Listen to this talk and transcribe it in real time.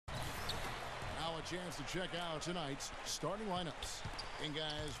a chance to check out tonight's starting lineups. And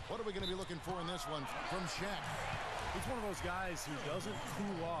guys, what are we going to be looking for in this one from Shaq? He's one of those guys who doesn't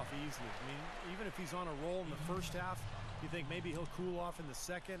cool off easily. I mean, even if he's on a roll in the first half, you think maybe he'll cool off in the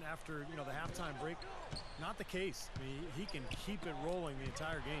second after, you know, the halftime break. Not the case. I mean, he can keep it rolling the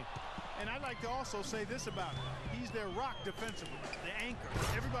entire game. And I'd like to also say this about him. He's their rock defensively, the anchor.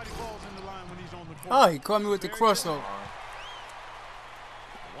 Everybody falls in the line when he's on the court. Oh, he caught me with the crossover.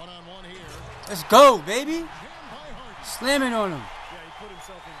 One-on-one here. Let's go, baby. Slamming on him. Yeah, he put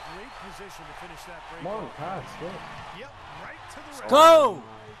himself in great position to finish that break. Come on, pass, good. Yep, right to the Let's go.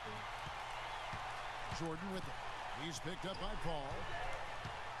 Jordan with it. He's picked up by Paul.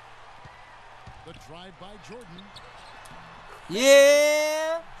 The drive by Jordan.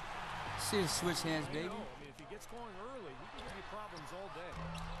 Yeah. See the switch hands, baby. I mean, if he gets going early, he can give you problems all day.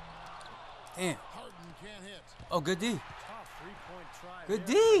 Damn. Harden can't hit. Oh, good D. Tough three-point try. Good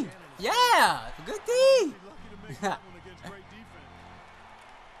there. D. Yeah. Good D. lucky to make that one against great defense.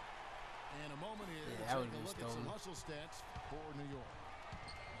 And a moment here Yeah, to that take would've a been look at some stolen. hustle stats for New York.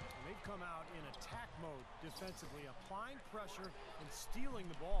 They've come out in attack mode defensively, applying pressure and stealing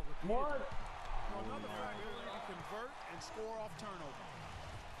the ball repeatedly. What? Well, another factor where you convert and score off turnover.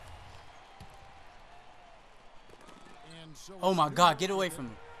 And so Oh, my God. Get away from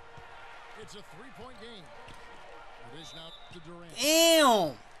me. It's a three-point game. It is now to Durant.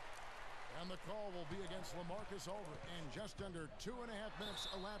 Damn. And the call will be against LaMarcus Aldridge. And just under 2.5 minutes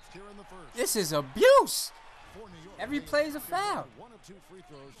elapsed here in the first. This is abuse. For New York, Every play is a foul. 1 of 2 free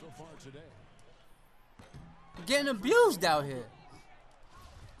throws so far today. Getting abused out here.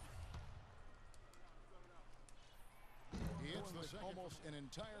 He hits the almost an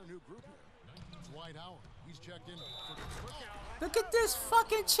entire new group here. Dwight Howard. He's checked in for Look at this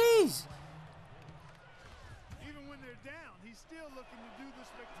fucking cheese. Even when they're down, he's still looking to do the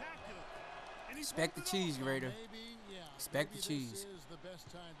spectacular. And he's Expect the cheese, Raider. maybe, Expect the maybe cheese. This is the best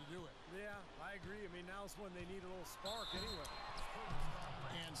time to do it. Yeah, I agree. I mean, now's when they need a little spark anyway.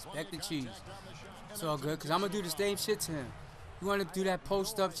 And Expect the plenty of cheese. contact on the shot. It's all good, because I'm going to do the same shit to him. You want to do that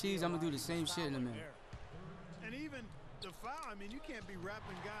post-up cheese? I'm going to do the same shit in a minute. And even the foul, I mean, you can't be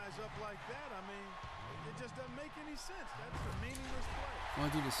wrapping guys up like that. I mean, it just doesn't make any sense. That's a meaningless play. I'm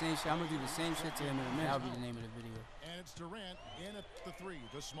going to do the same shit. I'm going to do the same shit to him in a minute. That'll be the name of the video. And it's Durant in at the 3,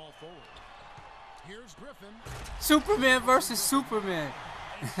 the small forward. Here's Griffin Superman versus Superman.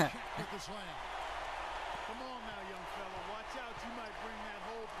 with the slam. Come on now, young fella. Watch out. You might bring that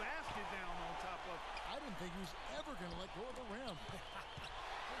whole basket down on top of. I didn't think he was ever going to let go of the rim.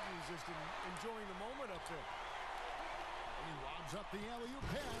 He was just enjoying the moment up there. He lobs up the alley-oop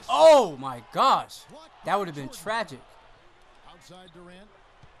pass. Oh, my gosh. Blocked That by would have been Jordan. tragic. Outside Durant.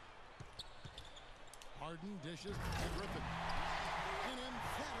 Harden dishes to Griffin. An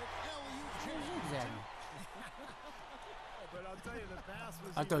emphatic alley-oop jam. Exactly. But I'll tell you, the pass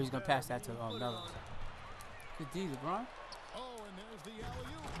was. I thought he was going to pass that to Put it Melo. on. Good D, LeBron. Oh, and there's the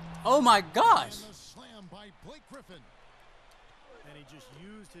alley-oop. Oh, my gosh. And the slam by Blake Griffin. And he just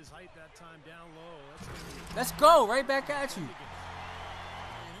used his height that time down low. Let's go. Right back at you.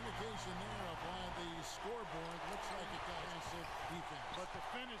 An indication there of why the scoreboard looks like it got offensive defense. But the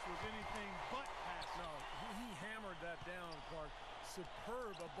finish was anything but pass. No, he hammered that down, Clark.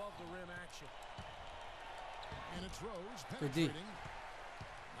 Superb above the rim action. And it's Rose Good D. penetrating.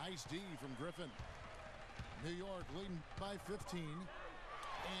 Nice D from Griffin. New York leading by 15.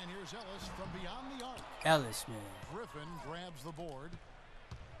 And here's Ellis from beyond the arc. Ellis, man. Griffin grabs the board.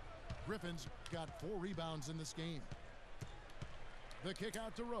 Griffin's got 4 rebounds in this game. The kick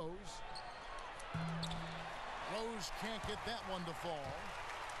out to Rose. Rose can't get that one to fall.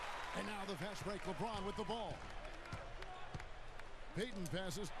 And now the fast break, LeBron with the ball. Peyton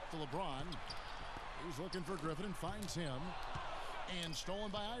passes to LeBron. He's looking for Griffin and finds him. And stolen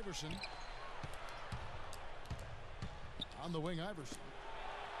by Iverson. On the wing, Iverson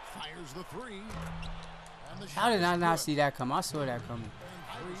fires the 3. And the How shot did I is not good. see that come? I saw that coming.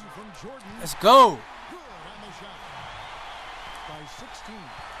 And 3 from Jordan. Let's go. Good on the shot. By 16.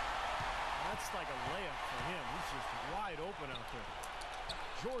 That's like a layup for him. He's just wide open out there.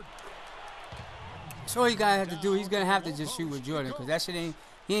 Jordan. That's all you gotta have to do. He's gonna have to just shoot with Jordan, because that shit ain't.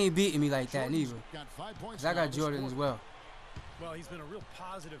 He ain't beating me like that neither. Got 5 points. Cause I now got this Jordan as quarter. well. Well, he's been a real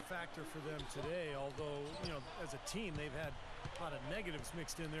positive factor for them today, although, you know, as a team, they've had a lot of negatives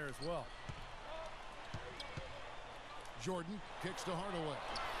mixed in there as well. Jordan kicks to Hardaway.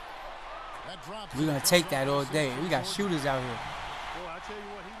 That drops. We're gonna take that all day. We got shooters out here. Well, I tell you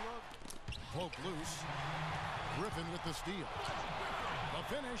what, he loved it. Poke loose. Griffin with the steal.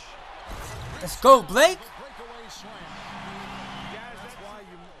 The finish. Let's go, Blake. The breakaway slam. Guys, that's why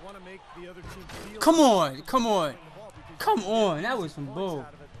you want to make the other team feel. Come on, come on, come on. That was some bull.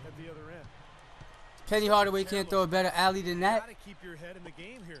 At the other end. Penny Hardaway can't throw a better alley than that. Gotta keep your head in the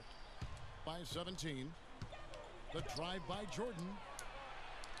game here. By 17. The drive by Jordan.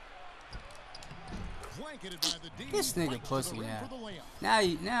 Blanketed by the D. This nigga Right to pussy the rim now. for the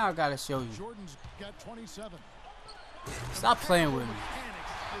layup. Now I gotta show you. Jordan's got 27. Stop playing with me.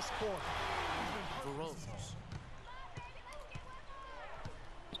 This quarter. Rose.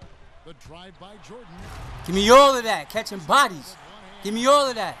 The drive by Jordan. Give me all of that. Catching bodies. Give me all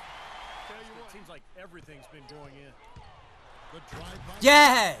of that. It seems like everything's been going in. The drive by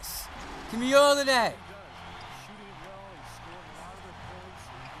Yes. Give me all of that. Shooting it well, he's scoring a lot of their points,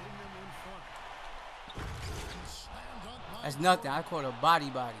 and getting them in front. slam dunk by That's nothing. I caught a body.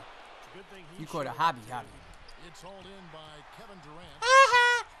 It's a good thing he You caught a showed hobby. It's hauled in by Kevin Durant.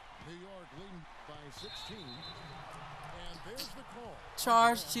 New York leading by 16. And there's the call.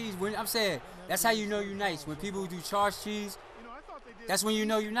 Charge cheese. When I'm saying, that's how you know you're nice. When people do charge cheese, You know, I thought they did that's when you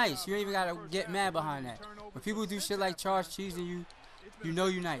know you're nice. job You ain't even in the gotta first get half, mad but behind that. turnovers When people do since shit like that charge time. cheese, and you It's been know a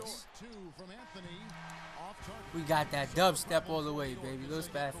you're good nice. 2 from Anthony. Off target. We got that dub step all the way, baby. Little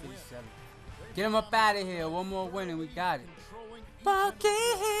Spad 57. Get him up out of here. One more win and we got it. Controlling each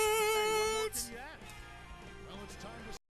Bucket.